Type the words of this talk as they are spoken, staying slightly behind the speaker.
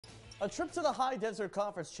A trip to the High Desert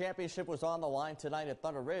Conference Championship was on the line tonight at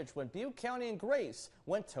Thunder Ridge when Butte County and Grace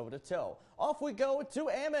went toe-to-toe. Off we go to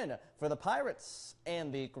Ammon for the Pirates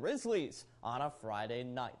and the Grizzlies on a Friday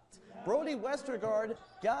night. Brody Westergaard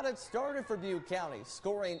got it started for Butte County,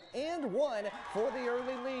 scoring and one for the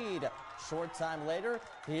early lead. Short time later,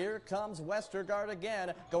 here comes Westergaard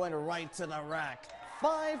again, going right to the rack.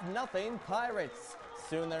 5-0 Pirates.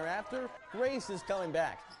 Soon thereafter, Grace is coming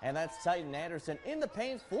back, and that's Titan Anderson in the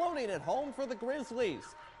paint, floating it home for the Grizzlies.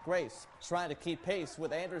 Grace trying to keep pace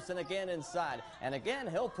with Anderson again inside, and again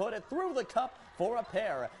he'll put it through the cup for a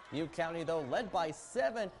pair. Butte County, though, led by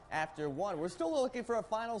 7 after 1. We're still looking for a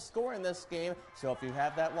final score in this game, so if you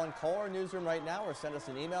have that one, call our newsroom right now or send us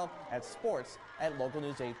an email at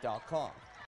sports@localnews8.com.